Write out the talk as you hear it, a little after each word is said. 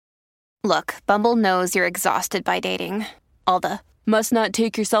Look, Bumble knows you're exhausted by dating. All the must not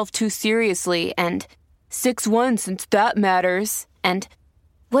take yourself too seriously and 6'1" since that matters. And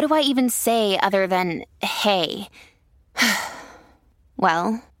what do I even say other than hey?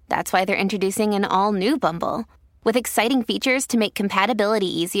 Well, that's why they're introducing an all-new Bumble with exciting features to make compatibility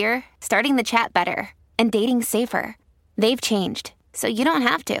easier, starting the chat better, and dating safer. They've changed, so you don't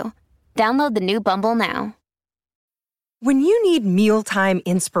have to. Download the new Bumble now. When you need mealtime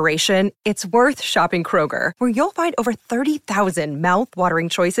inspiration, it's worth shopping Kroger, where you'll find over 30,000 mouth-watering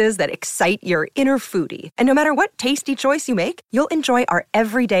choices that excite your inner foodie. And no matter what tasty choice you make, you'll enjoy our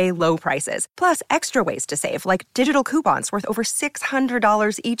everyday low prices, plus extra ways to save, like digital coupons worth over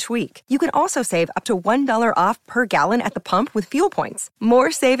 $600 each week. You can also save up to $1 off per gallon at the pump with fuel points.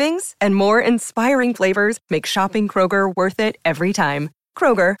 More savings and more inspiring flavors make shopping Kroger worth it every time.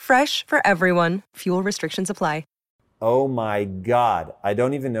 Kroger, fresh for everyone. Fuel restrictions apply. Oh my God, I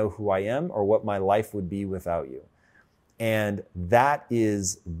don't even know who I am or what my life would be without you. And that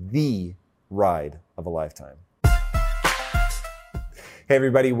is the ride of a lifetime. Hey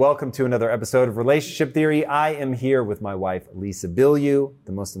everybody, welcome to another episode of Relationship Theory. I am here with my wife, Lisa Bilyeu,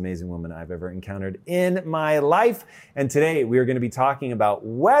 the most amazing woman I've ever encountered in my life. And today we are going to be talking about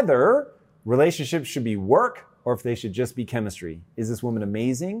whether relationships should be work or if they should just be chemistry. Is this woman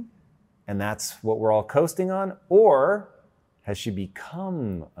amazing? And that's what we're all coasting on? Or has she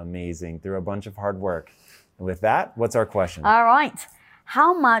become amazing through a bunch of hard work? And with that, what's our question? All right.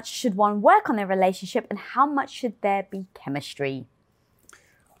 How much should one work on their relationship and how much should there be chemistry?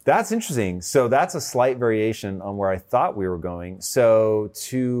 That's interesting. So that's a slight variation on where I thought we were going. So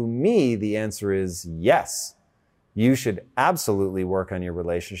to me, the answer is yes. You should absolutely work on your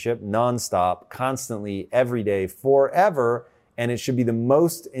relationship nonstop, constantly, every day, forever. And it should be the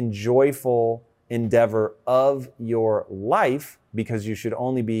most enjoyable endeavor of your life because you should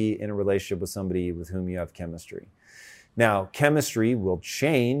only be in a relationship with somebody with whom you have chemistry. Now, chemistry will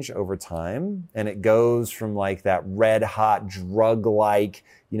change over time, and it goes from like that red hot drug-like,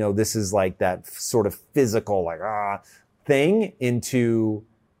 this is like that sort of physical thing into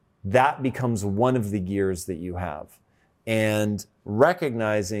that becomes one of the gears that you have. And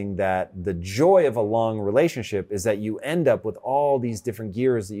recognizing that the joy of a long relationship is that you end up with all these different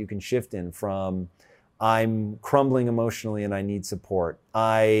gears that you can shift in from I'm crumbling emotionally and I need support.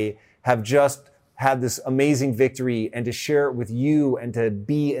 I have just had this amazing victory and to share it with you and to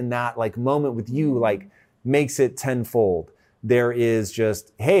be in that moment with you makes it tenfold. There is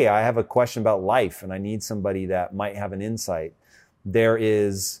just, hey, I have a question about life and I need somebody that might have an insight. There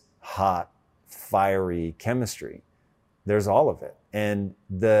is hot, fiery chemistry. There's all of it. And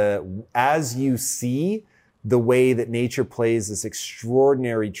as you see the way that nature plays this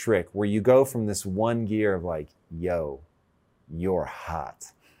extraordinary trick where you go from this one gear of yo, you're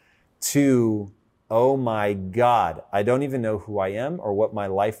hot, to, oh my God, I don't even know who I am or what my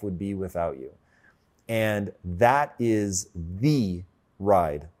life would be without you. And that is the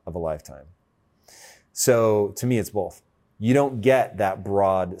ride of a lifetime. So to me, it's both. You don't get that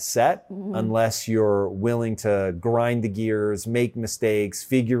broad set unless you're willing to grind the gears, make mistakes,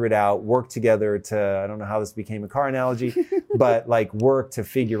 figure it out, work together to, I don't know how this became a car analogy, but work to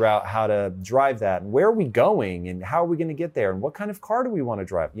figure out how to drive that. And where are we going and how are we going to get there? And what kind of car do we want to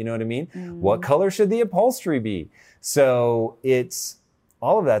drive? You know what I mean? What color should the upholstery be? So it's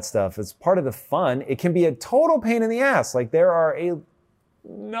all of that stuff. It's part of the fun. It can be a total pain in the ass. There are a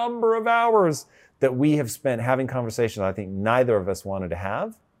number of hours that we have spent having conversations I think neither of us wanted to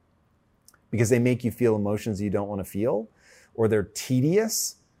have because they make you feel emotions you don't want to feel, or they're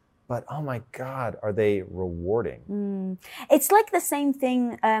tedious, but oh my God, are they rewarding? It's like the same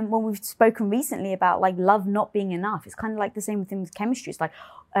thing when we've spoken recently about love not being enough. It's kind of the same thing with chemistry. It's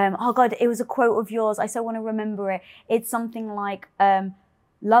oh God, it was a quote of yours. I so want to remember it. It's something like,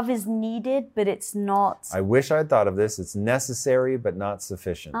 love is needed, but it's not. I wish I'd thought of this. It's necessary, but not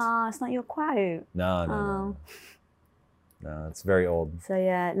sufficient. It's not your quote. No, it's very old. So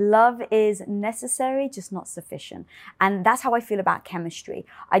yeah, love is necessary, just not sufficient. And that's how I feel about chemistry.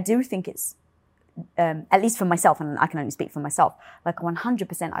 I do think it's, at least for myself, and I can only speak for myself,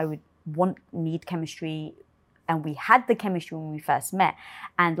 100% I would need chemistry. And we had the chemistry when we first met.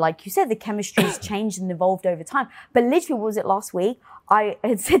 And like you said, the chemistry has changed and evolved over time. But literally, what was it last week? I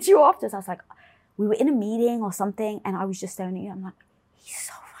had said to you afterwards, I was like, we were in a meeting or something, and I was just staring at you. I'm like, he's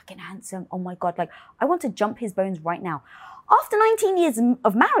so fucking handsome. Oh my God. I want to jump his bones right now. After 19 years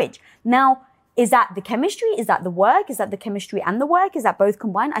of marriage. Now, is that the chemistry? Is that the work? Is that the chemistry and the work? Is that both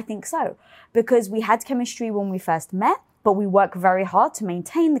combined? I think so. Because we had chemistry when we first met. but we work very hard to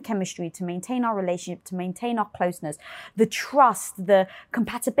maintain the chemistry, to maintain our relationship, to maintain our closeness, the trust, the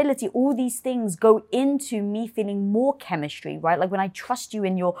compatibility. All these things go into me feeling more chemistry, right? Like when I trust you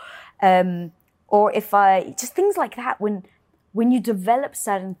in your, or if I, just things like that. When you develop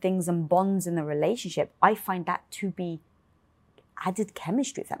certain things and bonds in the relationship, I find that to be added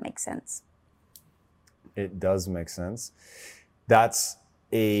chemistry, if that makes sense. It does make sense. That's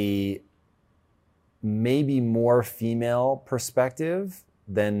a maybe more female perspective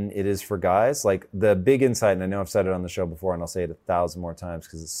than it is for guys. Like the big insight, and I know I've said it on the show before, and I'll say it 1,000 more times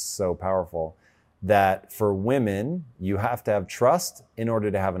because it's so powerful, that for women, you have to have trust in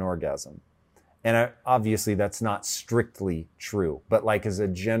order to have an orgasm. And obviously that's not strictly true, but like as a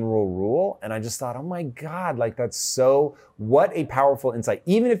general rule. And I just thought, oh my God, like that's so, what a powerful insight.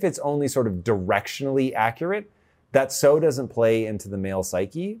 Even if it's only sort of directionally accurate, that so doesn't play into the male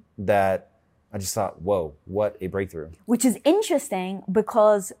psyche that I just thought, whoa, what a breakthrough. Which is interesting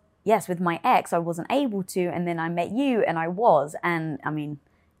because, yes, with my ex, I wasn't able to. And then I met you and I was. And I mean,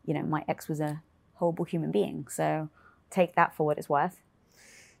 you know, my ex was a horrible human being. So take that for what it's worth.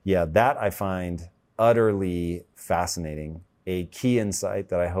 Yeah, that I find utterly fascinating. A key insight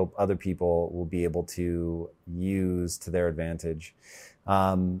that I hope other people will be able to use to their advantage.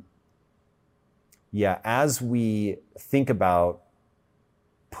 As we think about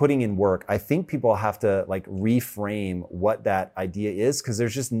putting in work, I think people have to like reframe what that idea is because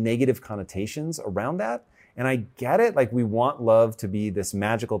there's just negative connotations around that. And I get it, like we want love to be this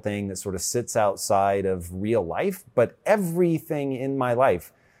magical thing that sort of sits outside of real life, but everything in my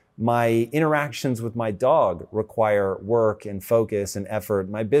life, my interactions with my dog require work and focus and effort.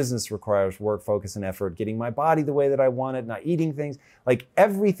 My business requires work, focus, and effort. Getting my body the way that I want it, not eating things. Like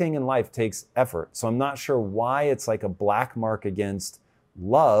everything in life takes effort. So I'm not sure why it's like a black mark against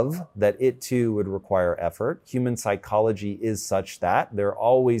love, that it too would require effort. Human psychology is such that there are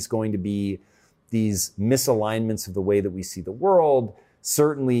always going to be these misalignments of the way that we see the world,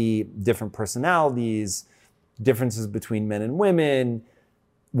 certainly different personalities, differences between men and women.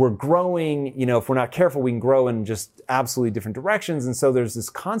 We're growing, you know, if we're not careful, we can grow in just absolutely different directions. And so there's this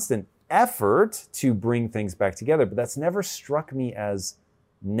constant effort to bring things back together, but that's never struck me as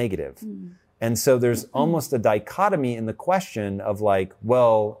negative. And so there's almost a dichotomy in the question of like,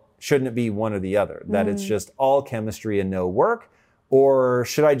 well, shouldn't it be one or the other? That it's just all chemistry and no work? Or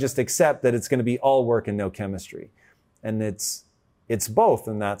should I just accept that it's going to be all work and no chemistry? And it's both,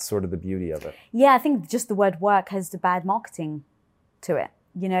 and that's sort of the beauty of it. Yeah, I think just the word work has the bad marketing to it.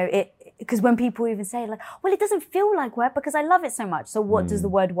 You know, because when people even say like, well, it doesn't feel like work because I love it so much. So what does the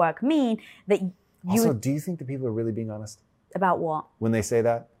word work mean? That you also, do you think that people are really being honest? About what? When they say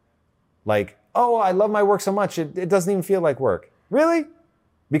that? Like, oh, I love my work so much, it doesn't even feel like work. Really?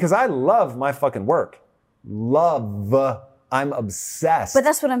 Because I love my fucking work. I'm obsessed. But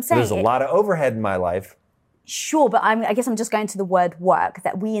that's what I'm saying. There's a lot of overhead in my life. Sure, but I guess I'm just going to the word work,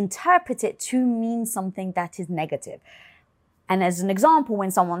 that we interpret it to mean something that is negative. And as an example, when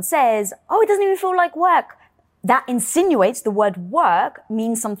someone says, oh, it doesn't even feel like work, that insinuates the word work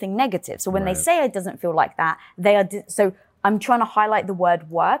means something negative. So when they say it doesn't feel like that, so I'm trying to highlight the word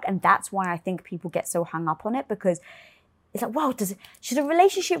work. And that's why I think people get so hung up on it, because it's like, wow, should a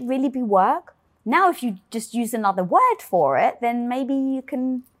relationship really be work? Now, if you just use another word for it, then maybe you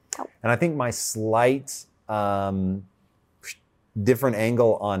can help. And I think my slight different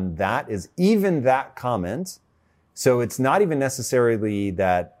angle on that is even that comment. So it's not even necessarily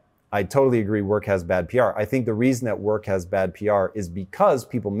that I totally agree work has bad PR. I think the reason that work has bad PR is because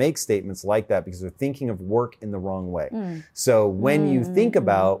people make statements like that because they're thinking of work in the wrong way. So when you think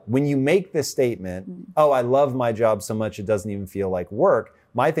about, when you make this statement, oh, I love my job so much it doesn't even feel like work,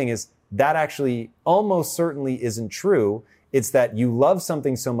 my thing is that actually almost certainly isn't true. It's that you love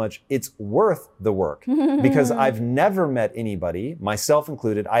something so much, it's worth the work. Because I've never met anybody, myself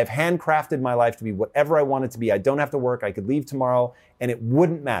included, I've handcrafted my life to be whatever I want it to be. I don't have to work, I could leave tomorrow, and it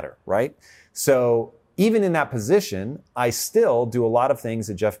wouldn't matter, right? So even in that position, I still do a lot of things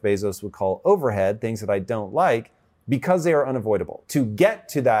that Jeff Bezos would call overhead, things that I don't like, because they are unavoidable. To get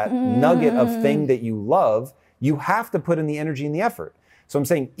to that nugget of thing that you love, you have to put in the energy and the effort. So I'm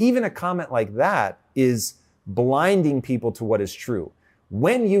saying even a comment like that is blinding people to what is true.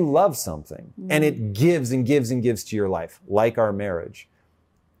 When you love something and it gives and gives and gives to your life, like our marriage,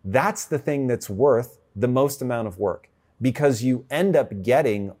 that's the thing that's worth the most amount of work, because you end up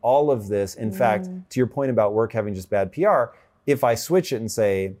getting all of this. In fact, to your point about work having just bad PR, if I switch it and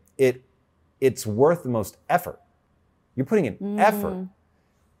say it's worth the most effort, you're putting in effort,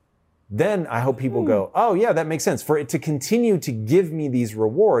 then I hope people go, oh yeah, that makes sense. For it to continue to give me these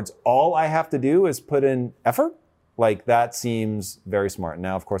rewards, all I have to do is put in effort? Like that seems very smart.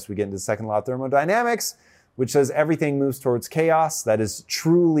 Now, of course, we get into the second law of thermodynamics, which says everything moves towards chaos. That is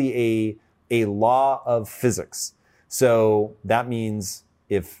truly a law of physics. So that means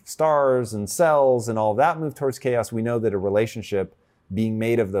if stars and cells and all of that move towards chaos, we know that a relationship being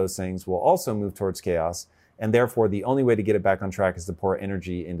made of those things will also move towards chaos. And therefore, the only way to get it back on track is to pour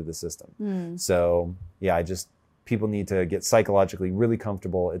energy into the system. So yeah, people need to get psychologically really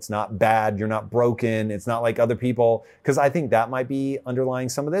comfortable. It's not bad. You're not broken. It's not like other people. Because I think that might be underlying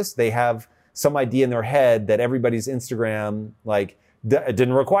some of this. They have some idea in their head that everybody's Instagram, like, it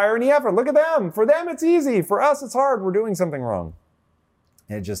didn't require any effort. Look at them. For them, it's easy. For us, it's hard. We're doing something wrong.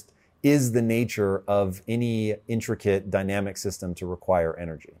 And it just is the nature of any intricate dynamic system to require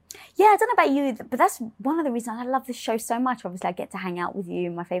energy. Yeah, I don't know about you, but that's one of the reasons I love this show so much. Obviously, I get to hang out with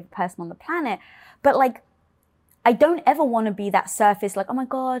you, my favorite person on the planet. But like, I don't ever want to be that surface, like, oh my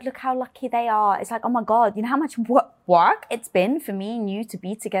God, look how lucky they are. It's like, oh my God, you know how much work it's been for me and you to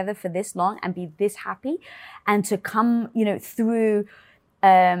be together for this long and be this happy, and to come, through,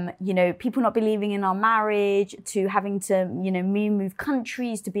 people not believing in our marriage, to having to, me move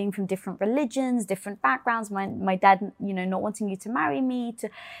countries, to being from different religions, different backgrounds, my dad, not wanting you to marry me, to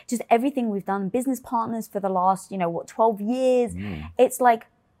just everything we've done, business partners for the last, 12 years. It's like,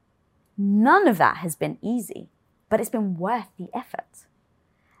 none of that has been easy. But it's been worth the effort.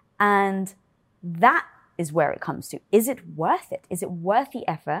 And that is where it comes to. Is it worth it? Is it worth the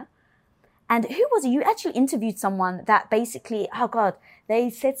effort? And who was it? You actually interviewed someone that basically, oh God, they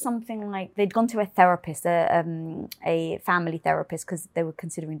said something like they'd gone to a therapist, a family therapist, because they were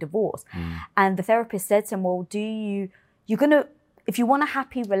considering divorce. And the therapist said to him, well, if you want a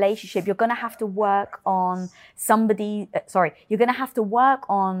happy relationship, you're going to have to work on some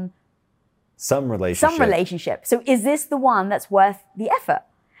relationship. So is this the one that's worth the effort?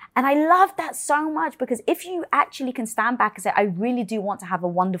 And I love that so much, because if you actually can stand back and say, I really do want to have a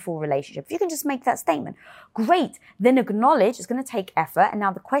wonderful relationship, if you can just make that statement, great. Then acknowledge it's going to take effort. And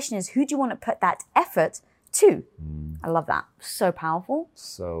now the question is, who do you want to put that effort to? I love that. So powerful.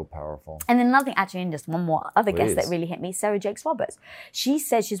 So powerful. And then another thing, actually, and just one more other guest that really hit me, Sarah Jakes Roberts. She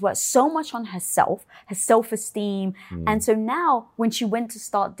said she's worked so much on herself, her self-esteem. And so now when she went to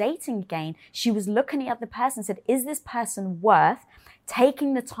start dating again, she was looking at the other person and said, is this person worth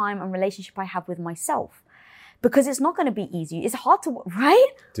taking the time and relationship I have with myself? Because it's not going to be easy. It's hard to, right?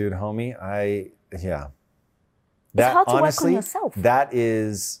 Dude, homie, It's hard to work on yourself. That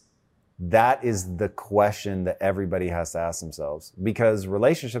is the question that everybody has to ask themselves, because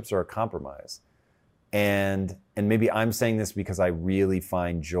relationships are a compromise. And maybe I'm saying this because I really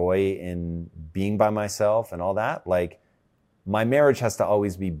find joy in being by myself and all that. Like, my marriage has to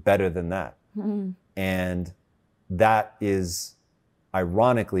always be better than that. And that is,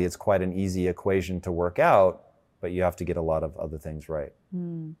 ironically, it's quite an easy equation to work out, but you have to get a lot of other things right.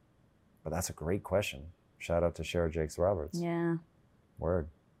 But that's a great question. Shout out to Sarah Jakes Roberts. Yeah. Word.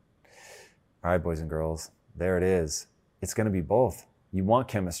 All right, boys and girls, there it is. It's going to be both. You want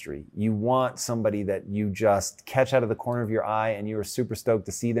chemistry. You want somebody that you just catch out of the corner of your eye and you are super stoked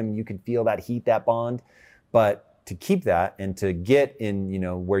to see them. You can feel that heat, that bond. But to keep that and to get in,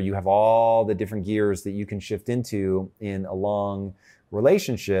 where you have all the different gears that you can shift into in a long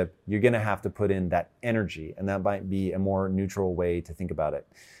relationship, you're going to have to put in that energy. And that might be a more neutral way to think about it.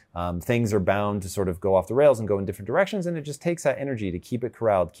 Things are bound to sort of go off the rails and go in different directions, and it just takes that energy to keep it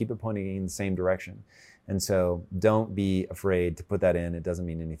corralled, keep it pointing in the same direction. And so don't be afraid to put that in. It doesn't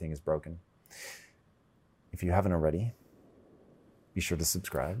mean anything is broken. If you haven't already, be sure to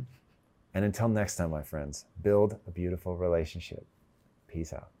subscribe. And until next time, my friends, build a beautiful relationship.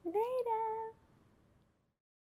 Peace out.